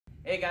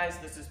Hey guys,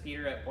 this is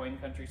Peter at Boyne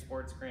Country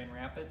Sports Grand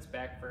Rapids,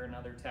 back for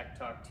another Tech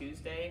Talk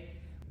Tuesday.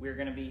 We're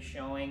going to be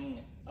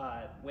showing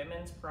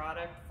women's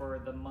product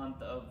for the month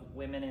of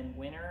Women in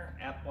Winter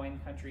at Boyne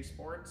Country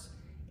Sports,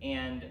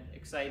 and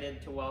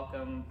excited to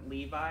welcome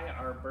Levi,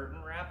 our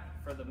Burton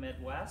rep for the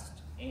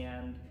Midwest,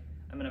 and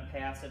I'm going to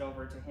pass it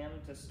over to him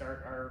to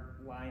start our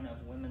line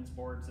of women's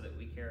boards that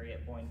we carry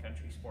at Boyne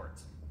Country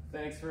Sports.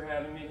 Thanks for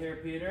having me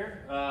here, Peter.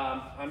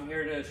 I'm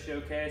here to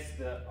showcase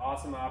the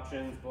awesome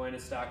options Boyne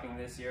is stocking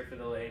this year for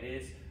the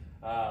ladies.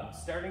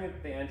 Starting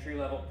at the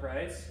entry-level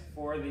price,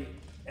 for the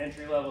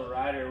entry-level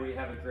rider, we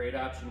have a great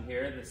option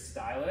here, the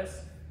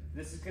Stylus.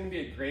 This is going to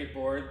be a great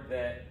board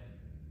that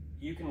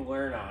you can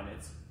learn on.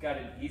 It's got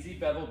an easy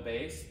bevel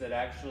base that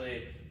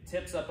actually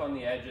tips up on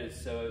the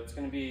edges, so it's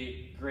going to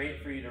be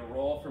great for you to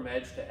roll from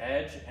edge to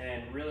edge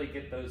and really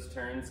get those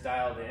turns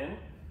dialed in.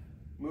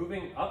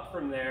 Moving up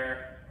from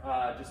there,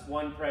 just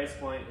one price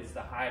point is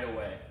the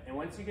Hideaway. And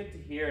once you get to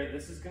here,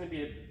 this is going to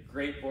be a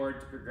great board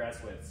to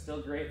progress with.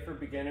 Still great for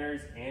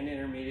beginners and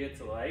intermediates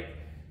alike.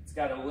 It's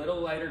got a little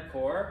lighter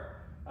core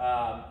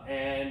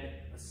and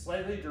a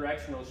slightly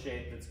directional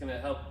shape that's going to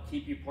help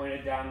keep you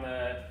pointed down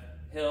the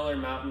hill or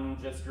mountain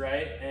just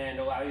right and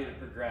allow you to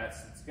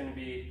progress. It's going to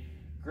be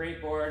a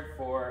great board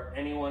for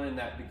anyone in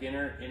that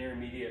beginner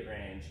intermediate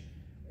range.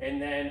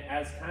 And then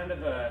as kind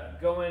of a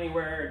go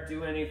anywhere,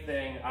 do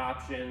anything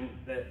option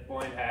that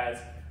Boyne has,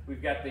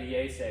 we've got the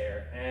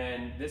Yaysayer.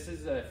 And this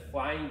is a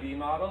flying V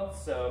model.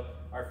 So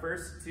our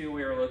first two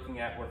we were looking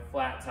at were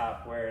flat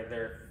top, where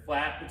they're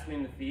flat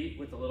between the feet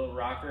with a little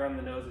rocker on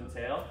the nose and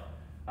tail.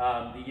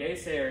 The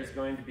Yaysayer is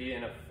going to be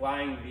in a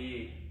flying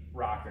V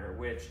rocker,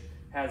 which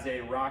has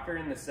a rocker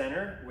in the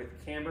center with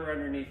camber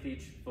underneath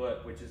each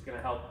foot, which is going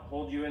to help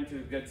hold you into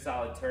a good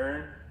solid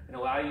turn and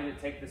allow you to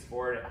take this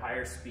board at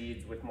higher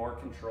speeds with more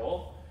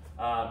control.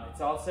 It's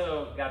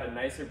also got a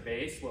nicer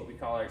base, what we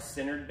call our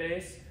centered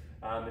base.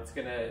 It's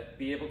going to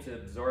be able to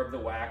absorb the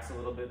wax a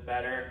little bit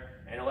better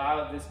and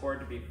allow this board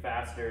to be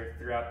faster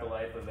throughout the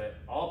life of it.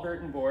 All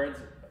Burton boards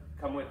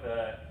come with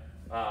a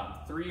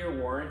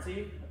 3-year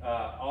warranty.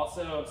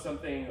 Also,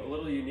 something a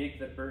little unique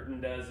that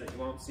Burton does that you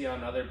won't see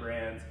on other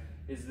brands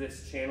is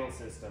this channel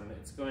system.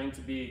 It's going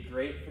to be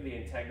great for the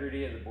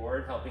integrity of the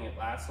board, helping it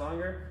last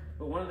longer.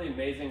 But one of the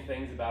amazing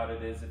things about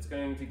it is it's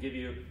going to give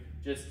you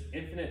just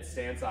infinite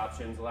stance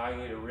options, allowing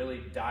you to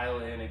really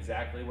dial in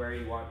exactly where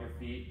you want your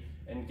feet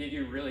and get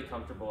you really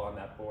comfortable on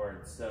that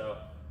board. So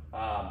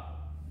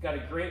got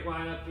a great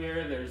lineup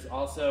here. There's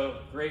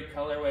also great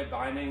colorway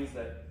bindings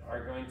that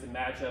are going to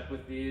match up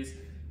with these.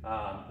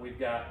 We've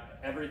got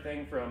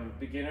everything from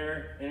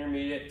beginner,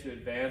 intermediate to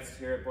advanced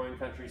here at Boyne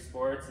Country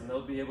Sports, and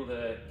they'll be able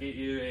to get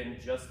you in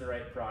just the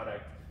right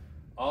product.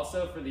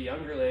 Also for the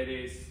younger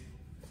ladies,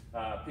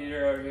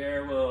 Peter over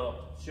here will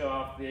show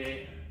off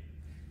the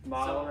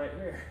model right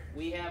here.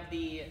 We have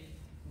the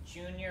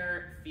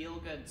Junior Feel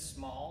Good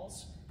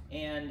Smalls,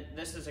 and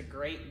this is a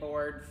great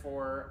board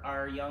for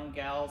our young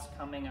gals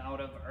coming out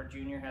of our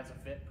Junior Has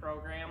a Fit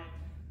program.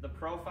 The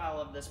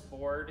profile of this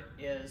board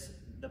is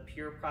the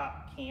Pure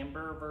Pop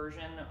camber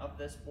version of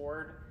this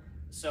board.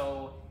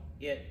 So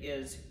it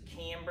is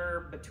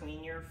camber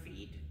between your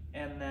feet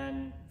and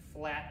then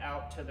flat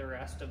out to the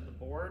rest of the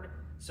board.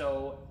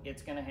 So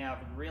it's going to have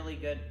really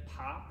good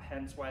pop,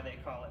 hence why they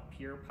call it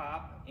Pure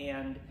Pop,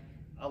 and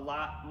a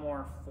lot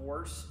more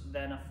force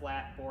than a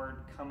flat board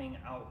coming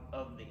out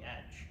of the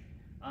edge,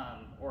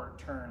 or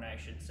turn, I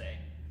should say.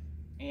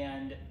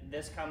 And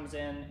this comes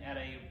in at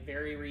a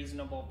very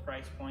reasonable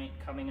price point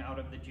coming out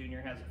of the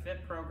Junior Has a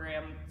Fit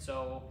program.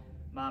 So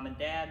mom and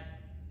dad,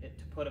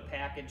 to put a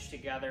package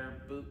together,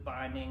 boot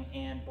binding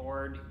and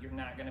board, you're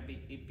not going to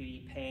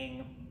be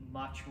paying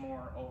much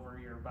more over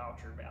your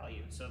voucher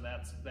value. So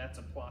that's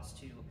a plus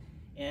too.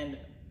 And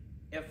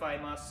if I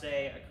must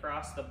say,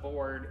 across the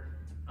board,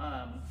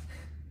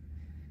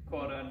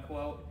 quote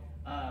unquote,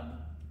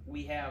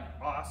 we have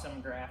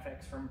awesome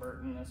graphics from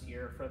Burton this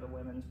year for the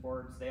women's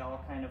boards. They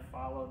all kind of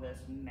follow this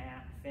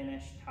matte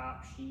finish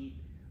top sheet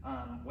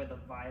with a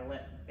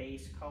violet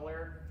base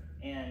color,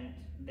 and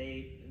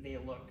they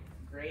look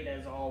great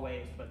as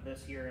always, but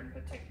this year in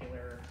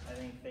particular, I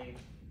think they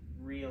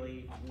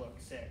really look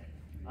sick.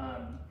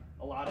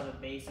 A lot of the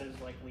bases,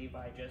 like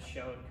Levi just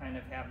showed, kind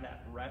of have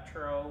that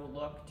retro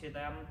look to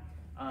them.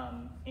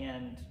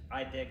 And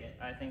I dig it.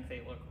 I think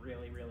they look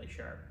really, really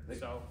sharp.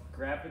 The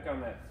graphic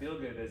on that Feel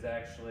Good is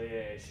actually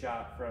a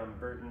shot from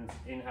Burton's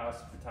in-house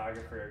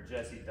photographer,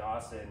 Jesse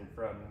Dawson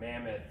from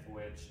Mammoth,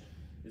 which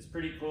is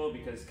pretty cool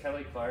because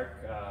Kelly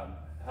Clark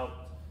helped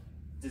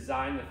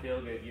design the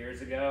Feel Good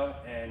years ago,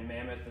 and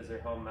Mammoth is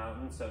her home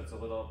mountain, so it's a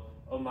little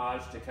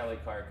homage to Kelly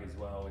Clark as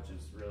well, which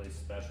is really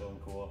special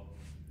and cool.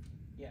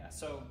 Yeah,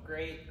 so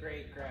great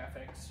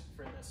graphics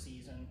for this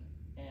season.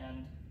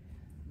 And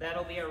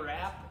that'll be a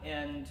wrap,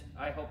 and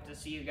I hope to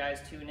see you guys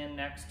tune in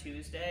next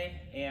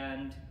Tuesday.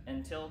 And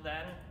until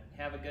then,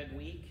 have a good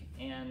week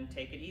and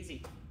take it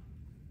easy.